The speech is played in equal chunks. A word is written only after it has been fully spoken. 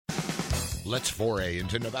Let's foray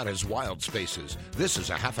into Nevada's wild spaces. This is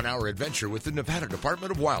a half-an-hour adventure with the Nevada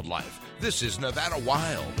Department of Wildlife. This is Nevada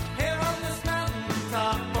Wild. Here on this mountain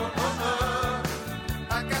top,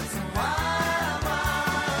 I got some wild,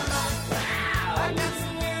 wild life. I got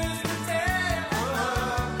some news to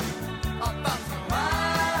tell about some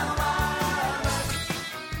wild, wild life.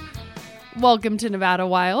 Welcome to Nevada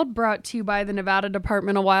Wild, brought to you by the Nevada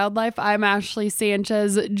Department of Wildlife. I'm Ashley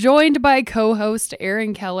Sanchez, joined by co-host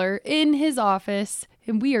Aaron Keller in his office,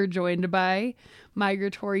 and we are joined by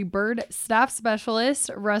Migratory Bird Staff Specialist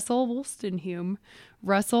Russell Woolstenhulme.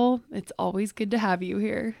 Russell, it's always good to have you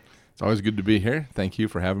here. It's always good to be here. Thank you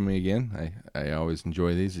for having me again. I always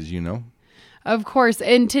enjoy these, as you know. Of course,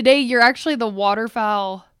 and today you're actually the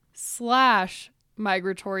waterfowl /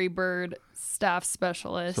 migratory bird staff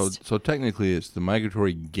specialist. So technically it's the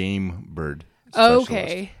migratory game bird specialist.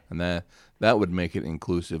 Okay. And that would make it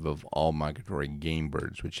inclusive of all migratory game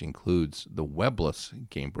birds, which includes the webless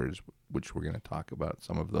game birds, which we're going to talk about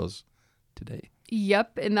some of those today.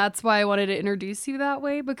 Yep, and that's why I wanted to introduce you that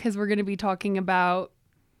way, because we're going to be talking about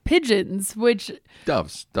pigeons, which...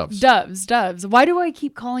 Doves. Why do I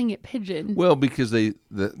keep calling it pigeon? Well, because the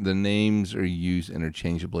names are used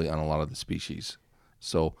interchangeably on a lot of the species.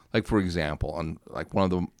 So, like, for example, on like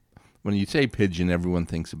when you say pigeon, everyone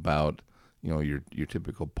thinks about, your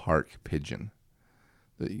typical park pigeon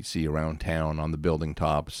that you see around town on the building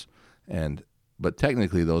tops, but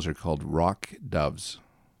technically those are called rock doves.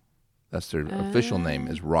 That's their official name,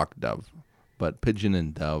 is rock dove. But pigeon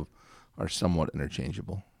and dove are somewhat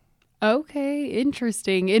interchangeable. Okay,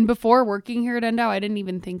 interesting. And before working here at NDOW, I didn't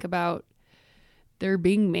even think about there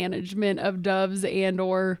being management of doves and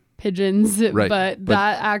or pigeons, right, but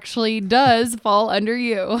that actually does fall under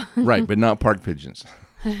you. Right, but not park pigeons.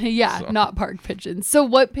 Yeah, not park pigeons. So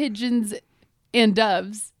what pigeons and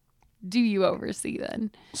doves do you oversee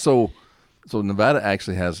then? So Nevada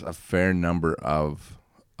actually has a fair number of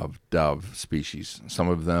dove species, some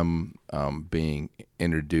of them being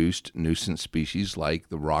introduced nuisance species like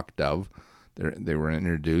the rock dove. They were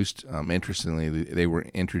introduced. Interestingly, they were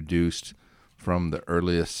introduced from the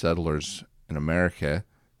earliest settlers in America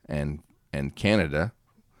and Canada.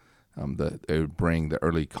 The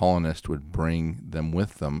early colonists would bring them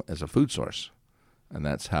with them as a food source, and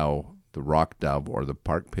that's how the rock dove, or the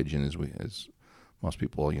park pigeon, as most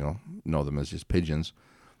people know them as just pigeons,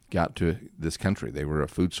 got to this country. They were a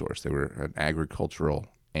food source. They were an agricultural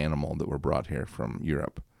animal that were brought here from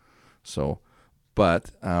Europe.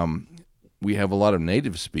 But we have a lot of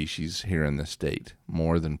native species here in the state,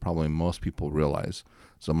 more than probably most people realize.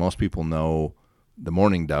 So most people know the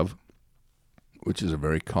mourning dove, which is a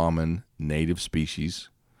very common native species.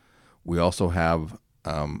 We also have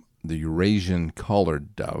the Eurasian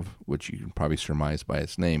collared dove, which you can probably surmise by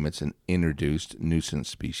its name. It's an introduced nuisance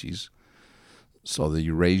species. So the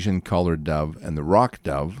Eurasian collared dove and the rock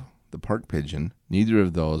dove, the park pigeon, neither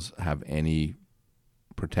of those have any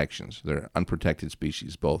protections. They're unprotected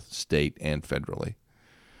species, both state and federally.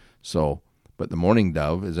 But the mourning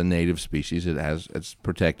dove is a native species. It's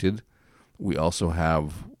protected. We also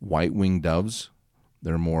have white-winged doves.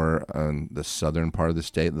 They're more on the southern part of the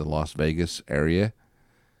state, the Las Vegas area.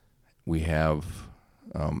 We have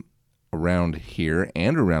around here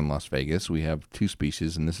and around Las Vegas, we have two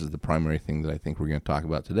species, and this is the primary thing that I think we're going to talk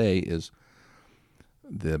about today, is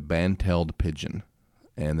the band-tailed pigeon.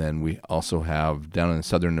 And then we also have, down in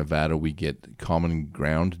southern Nevada, we get common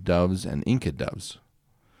ground doves and Inca doves.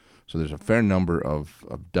 So there's a fair number of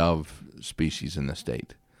dove species in the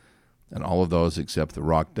state. And all of those except the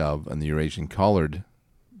rock dove and the Eurasian collared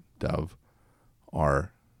dove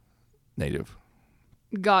are native.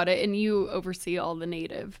 Got it. And you oversee all the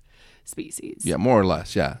native species. Yeah, more or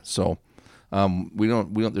less, yeah. So we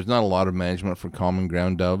don't there's not a lot of management for common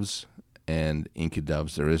ground doves and Inca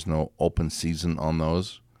doves. There is no open season on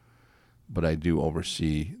those, but I do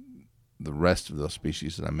oversee the rest of those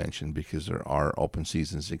species that I mentioned, because there are open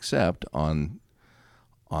seasons, except on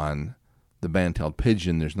the band-tailed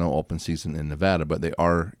pigeon. There's no open season in Nevada, but they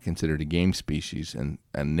are considered a game species, and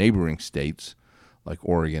neighboring states like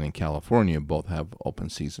Oregon and California both have open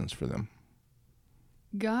seasons for them.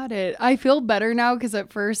 Got it. I feel better now, because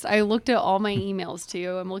at first I looked at all my emails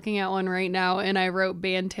too. I'm looking at one right now, and I wrote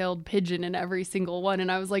band-tailed pigeon in every single one,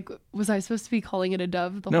 and I was like, was I supposed to be calling it a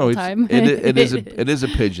dove the whole time? No, it is a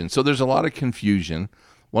pigeon. So there's a lot of confusion.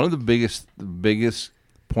 One of the biggest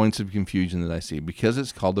points of confusion that I see, because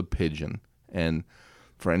it's called a pigeon, and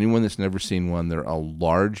for anyone that's never seen one, they're a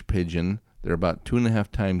large pigeon. They're about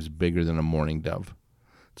 2.5 times bigger than a mourning dove.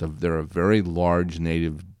 So they're a very large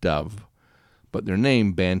native dove. But their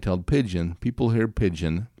name, band-tailed pigeon, people hear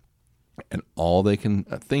pigeon, and all they can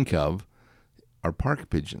think of are park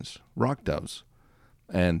pigeons, rock doves.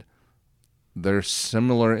 And they're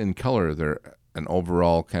similar in color. They're an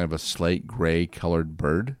overall kind of a slate gray colored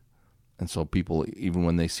bird. And so people, even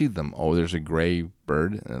when they see them, oh, there's a gray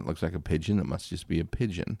bird and it looks like a pigeon. It must just be a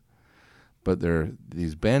pigeon. But they're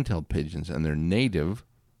these band-tailed pigeons, and they're native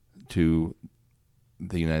to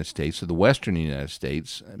the United States, to the western United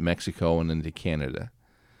States, Mexico, and into Canada.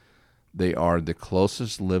 They are the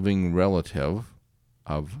closest living relative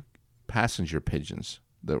of passenger pigeons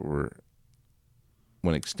that were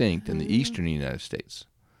went extinct in the eastern United States.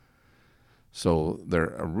 So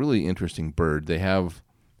they're a really interesting bird. They have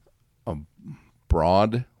a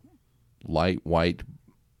broad, light white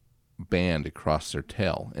band across their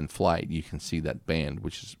tail in flight. You can see that band,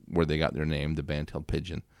 which is where they got their name, the band-tailed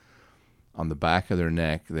pigeon. On the back of their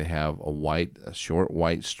neck, they have a short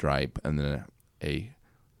white stripe, and then a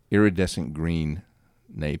iridescent green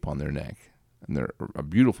nape on their neck. And they're a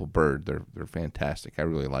beautiful bird. They're fantastic. I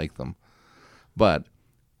really like them. But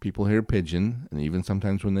people hear pigeon, and even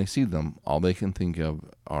sometimes when they see them, all they can think of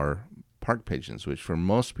are park pigeons, which for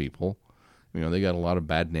most people, they got a lot of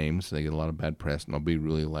bad names. They get a lot of bad press. Nobody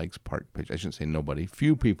really likes park pigeons. I shouldn't say nobody.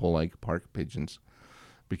 Few people like park pigeons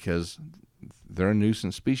because they're a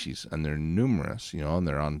nuisance species, and they're numerous, and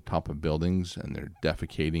they're on top of buildings, and they're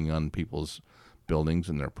defecating on people's buildings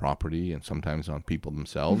and their property, and sometimes on people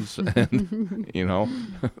themselves. And,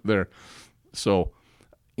 they're, so,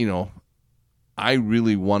 I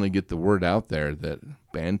really want to get the word out there that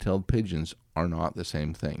band-tailed pigeons are not the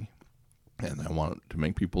same thing. And I want to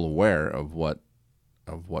make people aware of what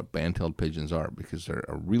band-tailed pigeons are, because they're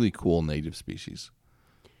a really cool native species.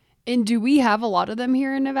 And do we have a lot of them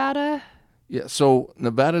here in Nevada? Yeah, so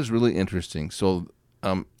Nevada is really interesting. So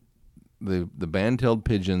the band-tailed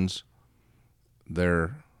pigeons,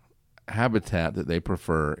 their habitat that they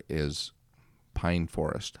prefer is pine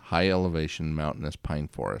forest, high elevation mountainous pine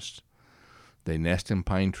forest. They nest in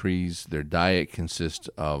pine trees. Their diet consists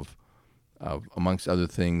of amongst other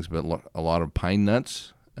things, but a lot of pine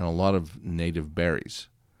nuts and a lot of native berries.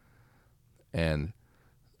 And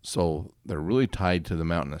so they're really tied to the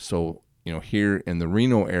mountain. So, here in the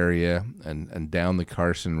Reno area and down the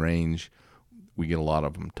Carson Range, we get a lot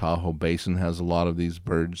of them. Tahoe Basin has a lot of these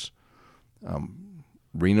birds.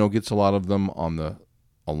 Reno gets a lot of them along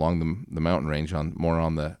the mountain range, more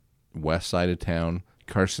on the west side of town.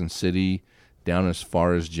 Carson City, down as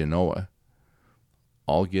far as Genoa,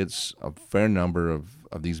 all gets a fair number of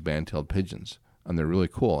these band-tailed pigeons, and they're really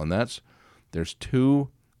cool. And there's two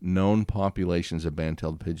known populations of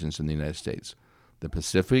band-tailed pigeons in the United States. The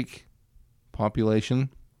Pacific population,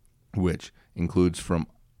 which includes from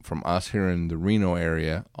us here in the Reno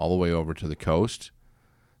area all the way over to the coast,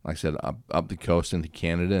 like I said, up the coast into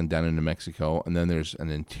Canada and down into Mexico. And then there's an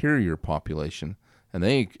interior population, and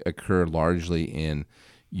they occur largely in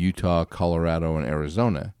Utah, Colorado, and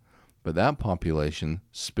Arizona. But that population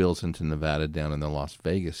spills into Nevada down in the Las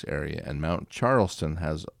Vegas area, and Mount Charleston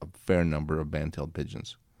has a fair number of band-tailed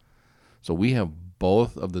pigeons. So we have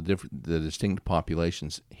both of the distinct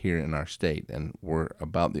populations here in our state, and we're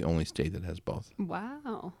about the only state that has both.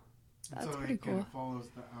 Wow. That's pretty cool. So it kind of follows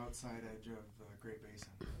the outside edge of the Great Basin,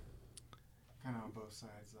 kind of on both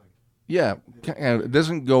sides. Yeah, it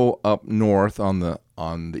doesn't go up north on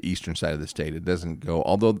the eastern side of the state. It doesn't go,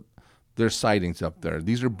 although there's sightings up there.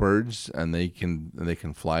 These are birds, and they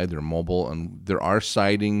can fly. They're mobile, and there are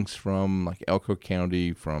sightings from like Elko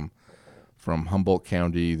County, from Humboldt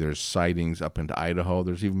County. There's sightings up into Idaho.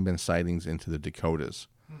 There's even been sightings into the Dakotas,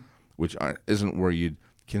 which isn't where you'd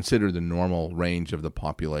consider the normal range of the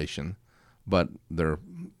population, but they're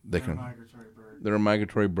a migratory bird. They're a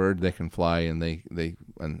migratory bird. They can fly, and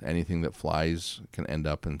and anything that flies can end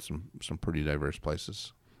up in some pretty diverse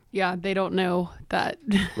places. Yeah, they don't know that.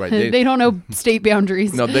 Right, they don't know state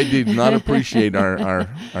boundaries. No, they do not appreciate our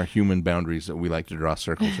human boundaries that we like to draw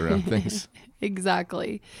circles around things.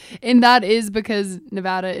 Exactly. And that is because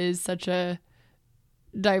Nevada is such a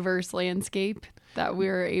diverse landscape that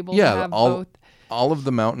we're able to have both. All of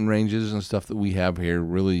the mountain ranges and stuff that we have here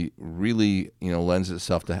really, really, lends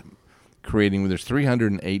itself to creating. There's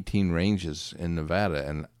 318 ranges in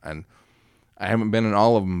Nevada, and I haven't been in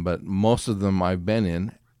all of them, but most of them I've been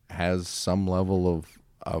in has some level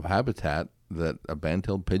of habitat that a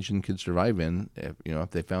band-tailed pigeon could survive in if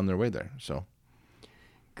they found their way there. So,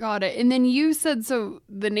 got it. And then you said so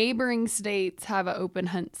the neighboring states have an open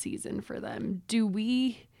hunt season for them. Do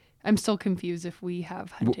we? I'm still confused if we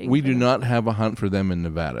have hunting. We do not have a hunt for them in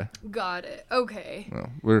Nevada. Got it. Okay.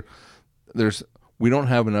 No, we don't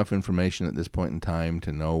have enough information at this point in time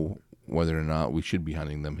to know whether or not we should be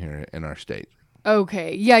hunting them here in our state.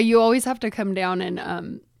 Okay. Yeah, you always have to come down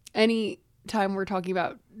and any time we're talking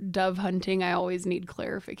about dove hunting, I always need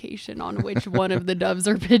clarification on which one of the doves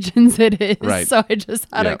or pigeons it is. Right. So I just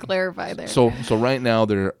had Yeah. to clarify there. So right now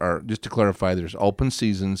there are, just to clarify, there's open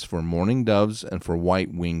seasons for mourning doves and for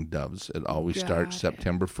white-winged doves. It always starts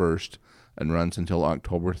September 1st and runs until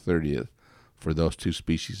October 30th for those two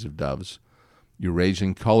species of doves.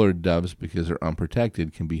 Eurasian colored doves, because they're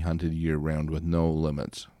unprotected, can be hunted year-round with no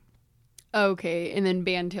limits. Okay, and then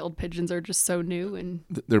band-tailed pigeons are just so new, and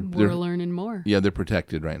They're we're learning more. Yeah, they're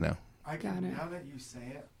protected right now. I can, Got it. now that you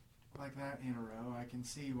say it like that in a row, I can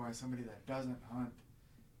see why somebody that doesn't hunt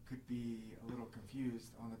could be a little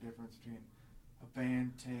confused on the difference between a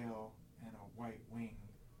band tail and a white wing,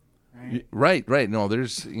 right? Right. No,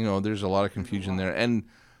 there's a lot of confusion there, and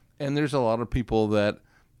there's a lot of people that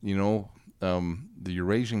the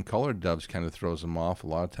Eurasian colored doves kind of throws them off a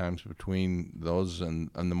lot of times between those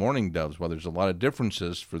and the mourning doves. Well, there's a lot of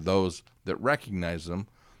differences for those that recognize them.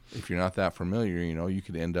 If you're not that familiar, you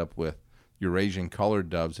could end up with Eurasian colored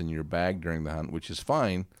doves in your bag during the hunt, which is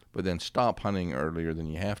fine, but then stop hunting earlier than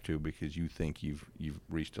you have to because you think you've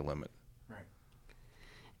reached a limit. Right.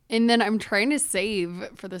 And then I'm trying to save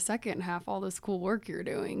for the second half all this cool work you're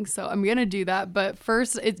doing. So I'm going to do that. But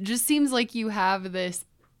first, it just seems like you have this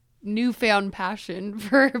newfound passion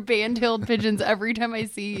for band-tailed pigeons. Every time I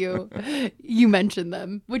see you, you mention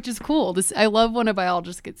them, which is cool. I love when a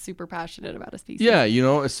biologist gets super passionate about a species. Yeah,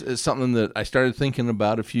 it's something that I started thinking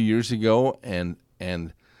about a few years ago, and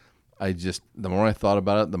I just, the more I thought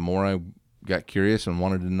about it, the more I got curious and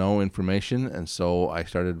wanted to know information, and so I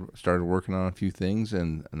started working on a few things,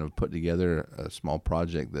 and I've put together a small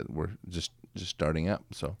project that we're just starting up.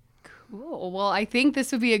 So. Cool. Well, I think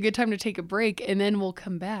this would be a good time to take a break, and then we'll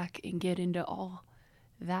come back and get into all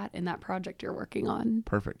that and that project you're working on.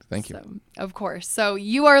 Perfect. Thank you. So, of course. So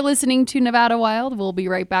you are listening to Nevada Wild. We'll be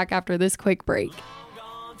right back after this quick break.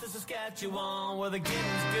 Gone to Saskatchewan, where the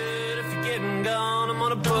getting's good. If you're getting gone, I'm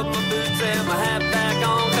gonna put my boots and my hat back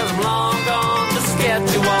on, 'cause I'm long gone to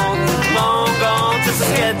Saskatchewan. Long gone to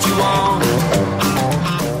Saskatchewan.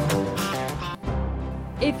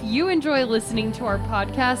 If you enjoy listening to our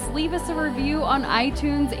podcast, leave us a review on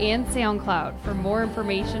iTunes and SoundCloud. For more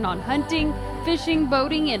information on hunting, fishing,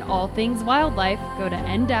 boating, and all things wildlife, go to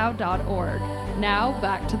NDOW.org. Now,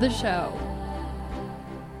 back to the show.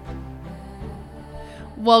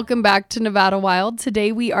 Welcome back to Nevada Wild.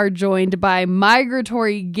 Today we are joined by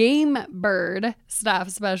Migratory game bird staff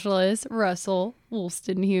specialist Russell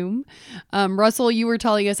Woolstenhulme. Russell, you were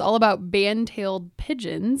telling us all about band-tailed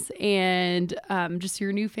pigeons and just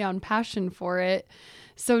your newfound passion for it.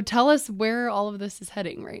 So tell us where all of this is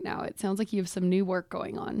heading right now. It sounds like you have some new work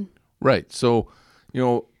going on. Right. So,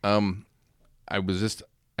 I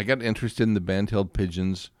got interested in the band-tailed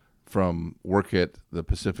pigeons from work at the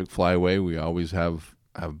Pacific Flyway. We always have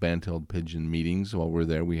band-tailed pigeon meetings while we're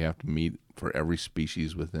there. We have to meet for every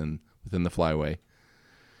species within the Flyway.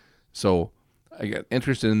 So I got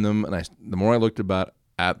interested in them, and the more I looked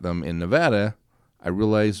at them in Nevada, I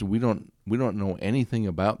realized we don't know anything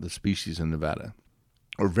about the species in Nevada,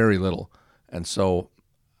 or very little. And so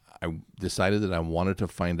I decided that I wanted to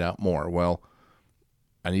find out more. Well,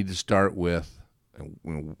 I need to start with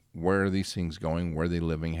where are these things going, where are they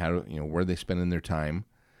living, where are they spending their time.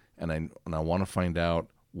 And I want to find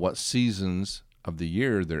out what seasons of the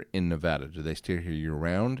year they're in Nevada. Do they stay here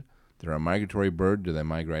year-round? They're a migratory bird. Do they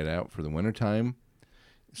migrate out for the wintertime?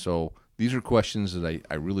 So these are questions that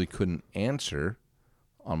I really couldn't answer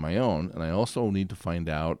on my own. And I also need to find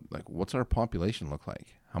out, what's our population look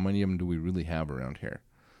like? How many of them do we really have around here?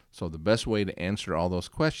 So the best way to answer all those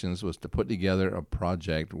questions was to put together a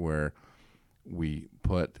project where we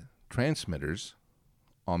put transmitters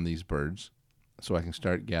on these birds, so I can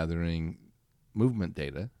start gathering movement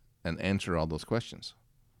data and answer all those questions.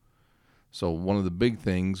 So one of the big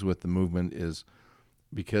things with the movement is,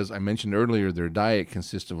 because I mentioned earlier their diet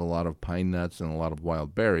consists of a lot of pine nuts and a lot of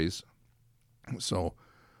wild berries. So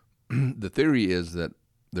the theory is that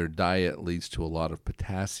their diet leads to a lot of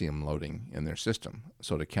potassium loading in their system.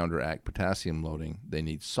 So to counteract potassium loading, they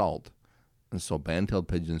need salt. And so band-tailed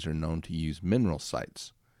pigeons are known to use mineral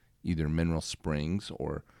sites, either mineral springs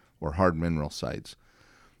or hard mineral sites,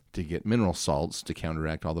 to get mineral salts to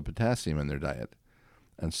counteract all the potassium in their diet.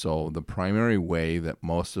 And so the primary way that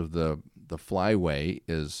most of the flyway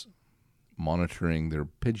is monitoring their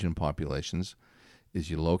pigeon populations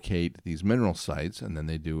is you locate these mineral sites, and then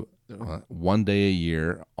they do 1 day a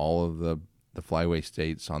year, all of the flyway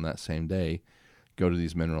states on that same day go to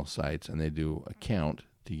these mineral sites, and they do a count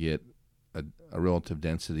to get a relative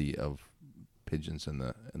density of pigeons in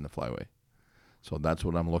the flyway. So that's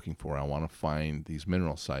what I'm looking for. I want to find these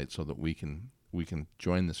mineral sites so that we can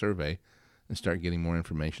join the survey and start getting more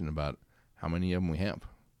information about how many of them we have.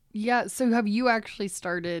 Yeah. So have you actually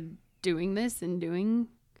started doing this and doing,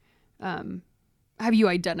 have you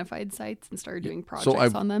identified sites and started doing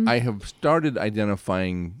projects on them? I have started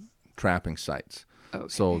identifying trapping sites. Okay.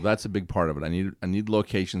 So that's a big part of it. I need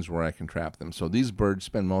locations where I can trap them. So these birds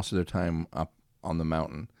spend most of their time up on the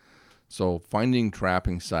mountain. So finding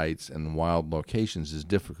trapping sites and wild locations is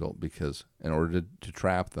difficult because in order to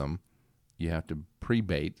trap them, you have to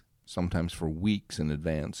pre-bait, sometimes for weeks in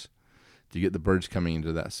advance, to get the birds coming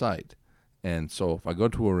into that site. And so if I go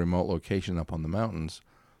to a remote location up on the mountains,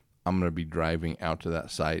 I'm going to be driving out to that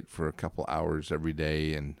site for a couple hours every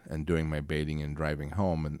day and doing my baiting and driving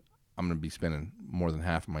home. And I'm going to be spending more than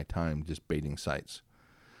half of my time just baiting sites.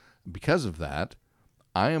 Because of that,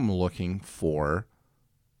 I am looking for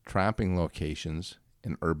trapping locations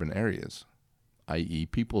in urban areas, i.e.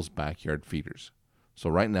 people's backyard feeders. So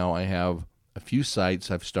right now I have a few sites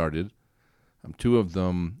I've started. 2 of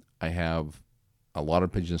them I have a lot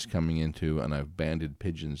of pigeons coming into, and I've banded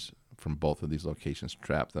pigeons from both of these locations to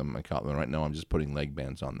trap them. I caught them. Right now I'm just putting leg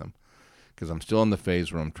bands on them because I'm still in the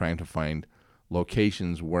phase where I'm trying to find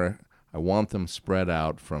locations where I want them spread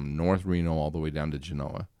out from North Reno all the way down to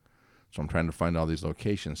Genoa. So I'm trying to find all these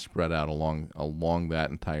locations spread out along that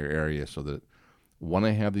entire area so that when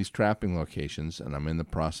I have these trapping locations, and I'm in the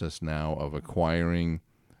process now of acquiring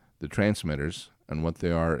the transmitters, and what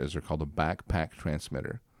they are is they're called a backpack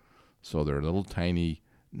transmitter. So they're little tiny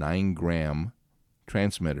 9-gram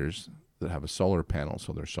transmitters that have a solar panel,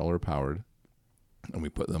 so they're solar powered, and we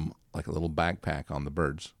put them like a little backpack on the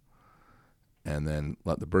birds and then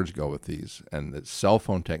let the birds go with these. And it's cell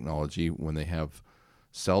phone technology. When they have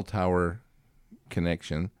cell tower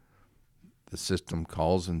connection, the system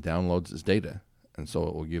calls and downloads its data, and so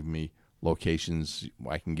it will give me locations.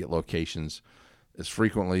 I can get locations as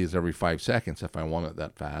frequently as every 5 seconds if I want it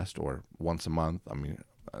that fast, or once a month. I mean,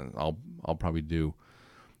 I'll probably do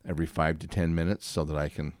every 5 to 10 minutes so that I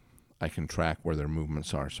can track where their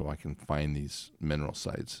movements are, so I can find these mineral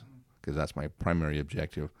sites, because that's my primary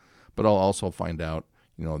objective. But I'll also find out,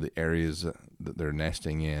 the areas that they're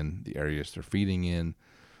nesting in, the areas they're feeding in,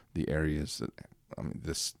 the areas that,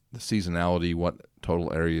 the seasonality, what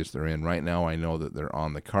total areas they're in. Right now I know that they're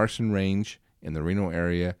on the Carson Range in the Reno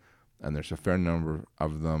area, and there's a fair number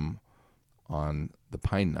of them on the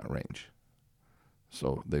Pine Nut Range.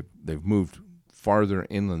 So they've moved farther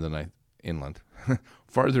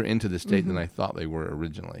farther into the state than I thought they were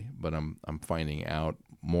originally. But I'm finding out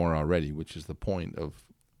more already, which is the point of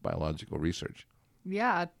biological research.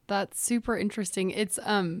 Yeah, that's super interesting. It's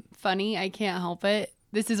funny. I can't help it.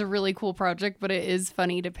 This is a really cool project, but it is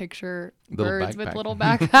funny to picture birds with little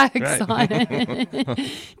backpacks on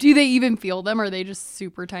it. Do they even feel them? Or are they just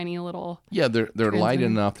super tiny little? Yeah, they're light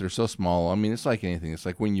enough. They're so small. I mean, it's like anything. It's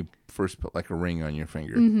like when you first put like a ring on your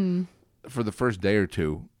finger. For the first day or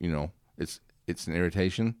two, it's an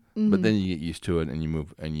irritation, but then you get used to it and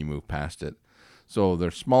you move past it. So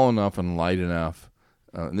they're small enough and light enough.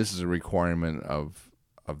 And this is a requirement of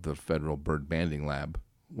the Federal Bird Banding Lab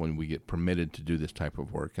when we get permitted to do this type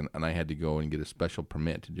of work. And I had to go and get a special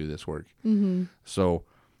permit to do this work. So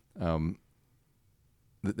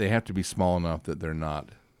they have to be small enough that they're not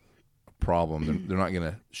a problem. They're not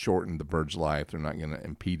going to shorten the bird's life. They're not going to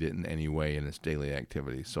impede it in any way in its daily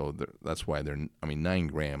activity. So that's why 9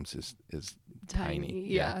 grams is tiny.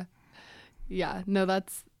 Yeah. No,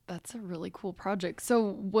 that's a really cool project.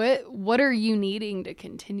 So what are you needing to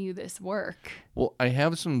continue this work? Well, I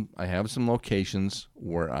have some locations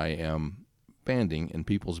where I am banding in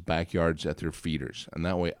people's backyards at their feeders, and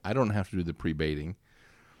that way I don't have to do the pre-baiting.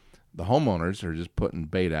 The homeowners are just putting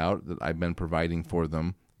bait out that I've been providing for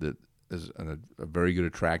them that is a very good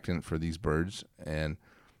attractant for these birds, and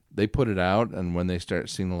they put it out, and when they start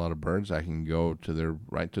seeing a lot of birds, I can go to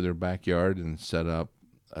their backyard and set up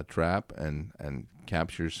a trap and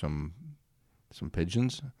capture some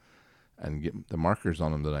pigeons and get the markers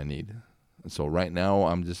on them that I need. And so right now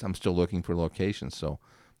I'm still looking for locations. So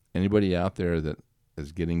anybody out there that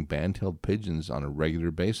is getting band-tailed pigeons on a regular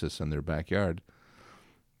basis in their backyard,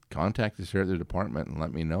 contact us here at the department and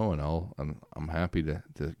let me know, and I'm happy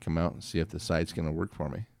to come out and see if the site's going to work for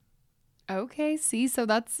me. Okay, see, so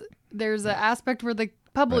there's an aspect where the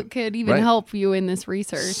public could even help you in this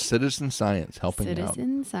research. Citizen science, helping out.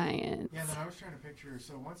 Citizen science. Yeah, and then I was trying to picture,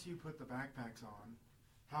 so once you put the backpacks on,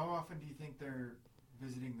 how often do you think they're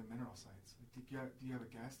visiting the mineral sites? Do you have a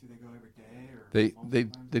guess? Do they go every day?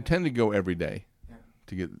 Or they tend to go every day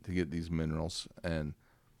to get these minerals, and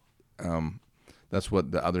that's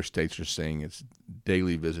what the other states are saying. It's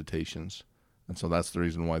daily visitations, and so that's the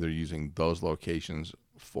reason why they're using those locations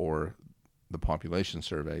for the population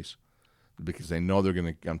surveys. because they know they're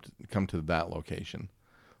going to come to that location.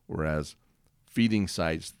 Whereas feeding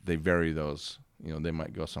sites, they vary those. They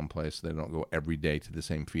might go someplace. They don't go every day to the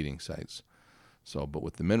same feeding sites. So, but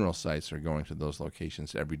with the mineral sites, they're going to those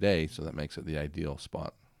locations every day, so that makes it the ideal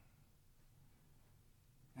spot.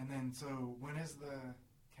 And then, so when is the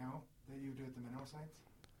count that you do at the mineral sites?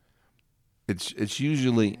 It's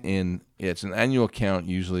usually it's an annual count,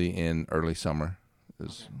 usually in early summer.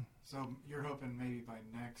 Okay. So you're hoping maybe by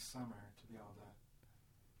next summer to be able to.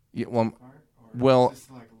 Yeah. Well. Well, is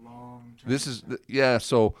this like long term? This is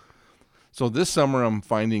So this summer I'm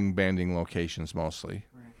finding banding locations mostly,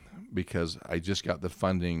 Right. because I just got the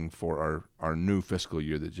funding for our new fiscal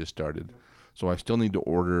year that just started. So I still need to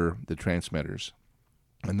order the transmitters.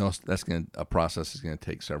 And a process is going to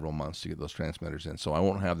take several months to get those transmitters in. So I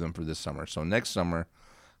won't have them for this summer. So next summer,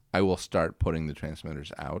 I will start putting the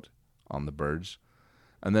transmitters out on the birds.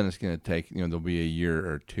 And then it's going to take, there'll be a year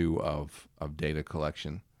or two of data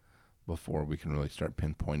collection before we can really start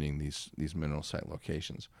pinpointing these mineral site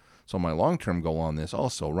locations. So my long-term goal on this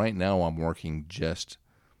also, right now I'm working just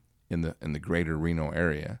in the greater Reno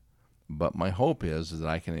area. But my hope is that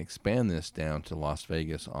I can expand this down to Las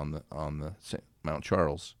Vegas on the Mount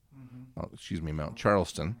Charles, Mount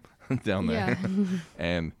Charleston down there,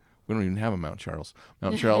 and we don't even have a Mount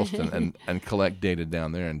Charleston, and collect data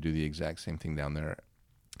down there and do the exact same thing down there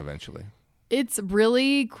eventually. It's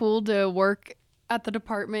really cool to work at the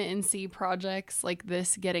department and see projects like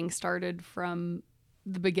this getting started from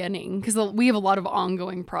the beginning, because we have a lot of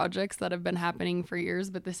ongoing projects that have been happening for years,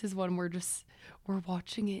 but this is one we're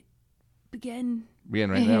watching it begin right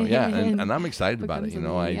now, yeah, and I'm excited about it.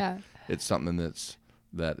 It's something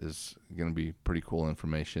that is going to be pretty cool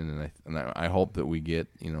information, and I hope that we get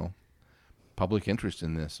public interest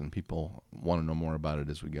in this and people want to know more about it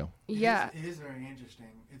as we go. Yeah, it is very interesting.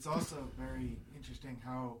 It's also very interesting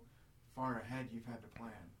how far ahead you've had to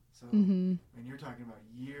plan. So when you're talking about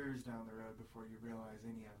years down the road before you realize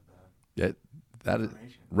any of the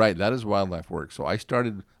information. That is wildlife work. So I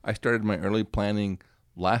started my early planning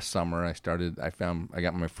last summer. I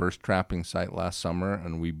got my first trapping site last summer,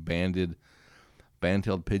 and we banded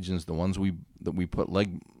band-tailed pigeons, the ones that we put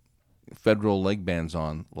federal leg bands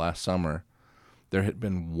on last summer. There had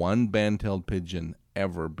been one band-tailed pigeon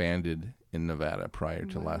ever banded in Nevada prior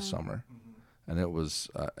to last summer. And it was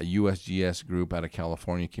a USGS group out of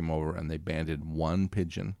California came over, and they banded one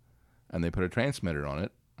pigeon, and they put a transmitter on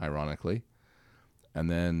it, ironically. And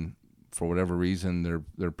then for whatever reason,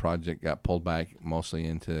 their project got pulled back mostly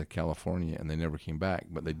into California, and they never came back.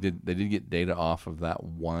 But they did get data off of that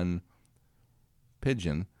one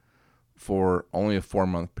pigeon for only a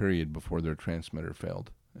 4-month period before their transmitter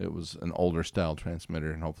failed. It was an older style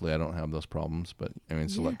transmitter, and hopefully I don't have those problems. But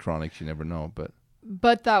it's electronics; you never know.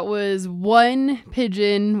 But that was one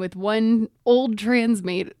pigeon with one old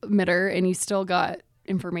transmitter, and you still got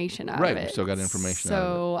information out of it. Right, we still got information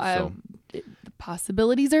out of it. The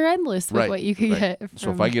possibilities are endless with what you could get.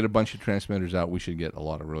 So if I get a bunch of transmitters out, we should get a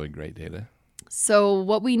lot of really great data. So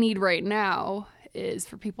what we need right now is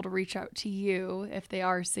for people to reach out to you if they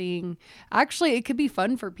are seeing. Actually, it could be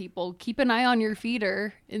fun for people. Keep an eye on your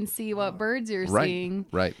feeder and see what birds you're seeing.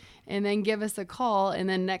 Right. And then give us a call. And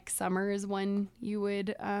then next summer is when you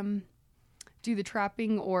would do the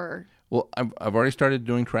trapping or... Well, I've already started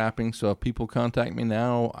doing trapping, so if people contact me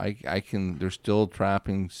now, I can. There's still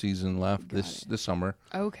trapping season left this summer.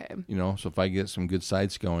 Okay. So if I get some good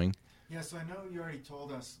sites going. Yeah, so I know you already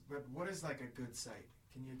told us, but what is like a good site?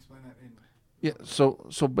 Can you explain that in... Yeah,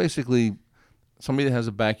 so basically, somebody that has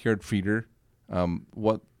a backyard feeder,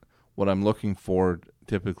 what I'm looking for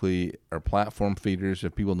typically are platform feeders.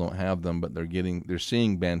 If people don't have them, but they're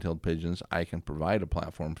seeing band-tailed pigeons, I can provide a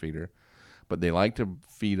platform feeder. But they like to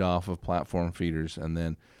feed off of platform feeders, and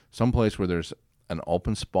then someplace where there's an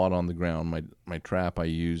open spot on the ground. My trap I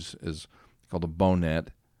use is called a bow net,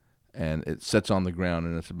 and it sits on the ground,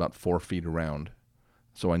 and it's about 4 feet around.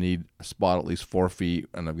 So I need a spot at least 4 feet,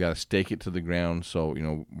 and I've got to stake it to the ground so,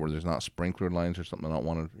 where there's not sprinkler lines or something. I don't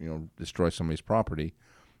want to, destroy somebody's property,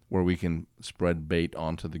 where we can spread bait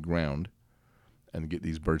onto the ground and get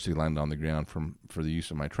these birds to land on the ground for the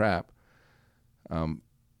use of my trap.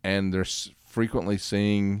 And they're frequently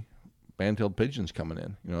seeing band-tailed pigeons coming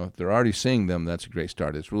in. If they're already seeing them, that's a great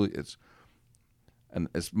start. It's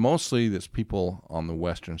mostly this people on the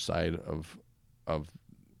western side of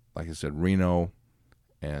like I said, Reno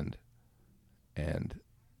and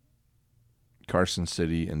Carson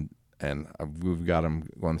City, and we've got them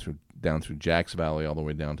going down through Jacks Valley all the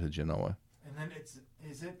way down to Genoa. And then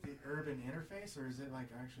is it the urban interface, or is it like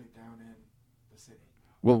actually down in the city?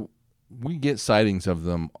 Well, we get sightings of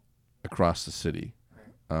them across the city.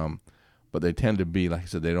 Right. but they tend to be, like I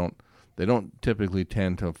said, they don't typically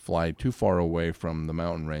tend to fly too far away from the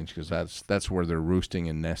mountain range, because that's where they're roosting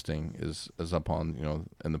and nesting is up on,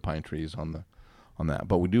 in the pine trees on that.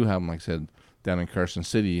 But we do have them, like I said, down in Carson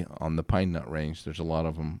City on the pine nut range. There's a lot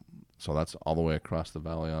of them, so that's all the way across the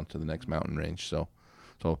valley onto the next mountain range. So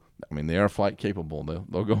I mean, they are flight capable.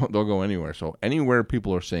 They'll go anywhere. So anywhere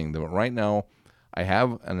people are seeing them. Right now, I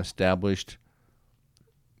have an established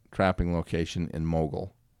trapping location in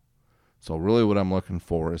Mogul. So really what I'm looking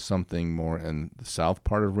for is something more in the south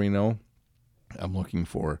part of Reno. I'm looking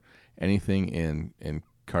for anything in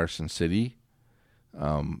Carson City.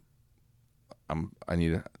 I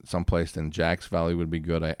need someplace in Jacks Valley would be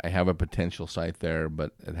good. I have a potential site there,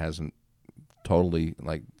 but it hasn't totally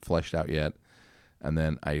fleshed out yet. And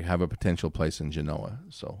then I have a potential place in Genoa.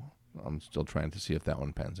 So I'm still trying to see if that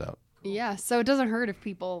one pans out. Yeah, so it doesn't hurt if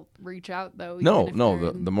people reach out, though. No,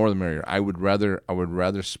 the more the merrier. I would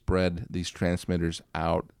rather spread these transmitters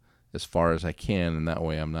out as far as I can, and that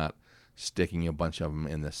way I'm not sticking a bunch of them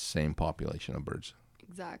in the same population of birds.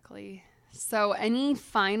 Exactly. So any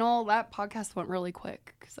final, that podcast went really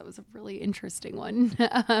quick because that was a really interesting one.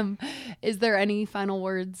 Is there any final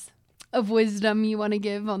words of wisdom you want to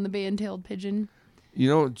give on the band-tailed pigeon?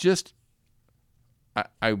 Just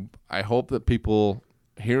I hope that people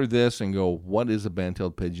hear this and go, what is a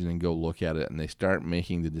band-tailed pigeon, and go look at it, and they start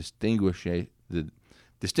making the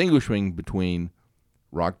distinguishing between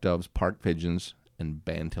rock doves, park pigeons, and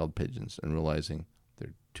band-tailed pigeons, and realizing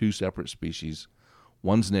they're two separate species.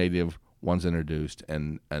 One's native, one's introduced,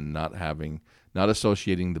 and not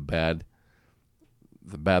associating the bad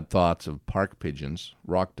thoughts of park pigeons,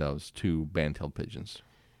 rock doves, to band-tailed pigeons.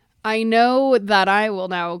 I know that I will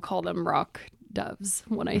now call them rock doves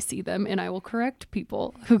when I see them, and I will correct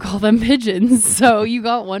people who call them pigeons. So you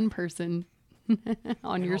got one person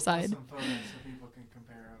on your side. Some photos so people can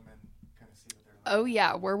compare them and kind of see what they're like. Oh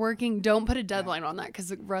yeah, we're working. Don't put a deadline on that,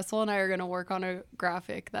 because Russell and I are going to work on a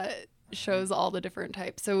graphic that shows all the different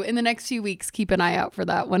types. So in the next few weeks, keep an eye out for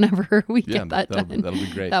that whenever we get that done. That'll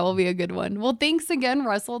be great. That will be a good one. Well, thanks again,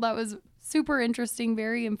 Russell. That was super interesting,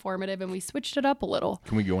 very informative, and we switched it up a little.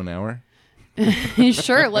 Can we go an hour?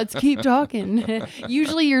 Sure, let's keep talking.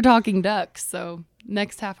 Usually you're talking ducks, so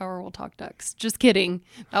next half hour we'll talk ducks. Just kidding.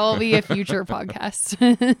 That will be a future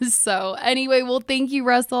podcast. So anyway, well, thank you,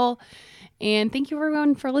 Russell. And thank you,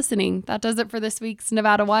 everyone, for listening. That does it for this week's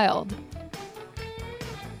Nevada Wild.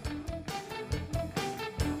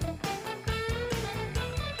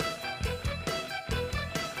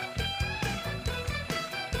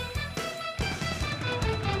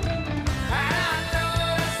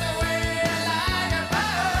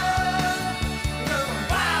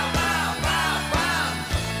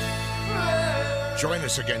 Join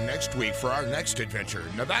us again next week for our next adventure,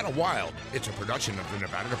 Nevada Wild. It's a production of the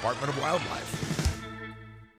Nevada Department of Wildlife.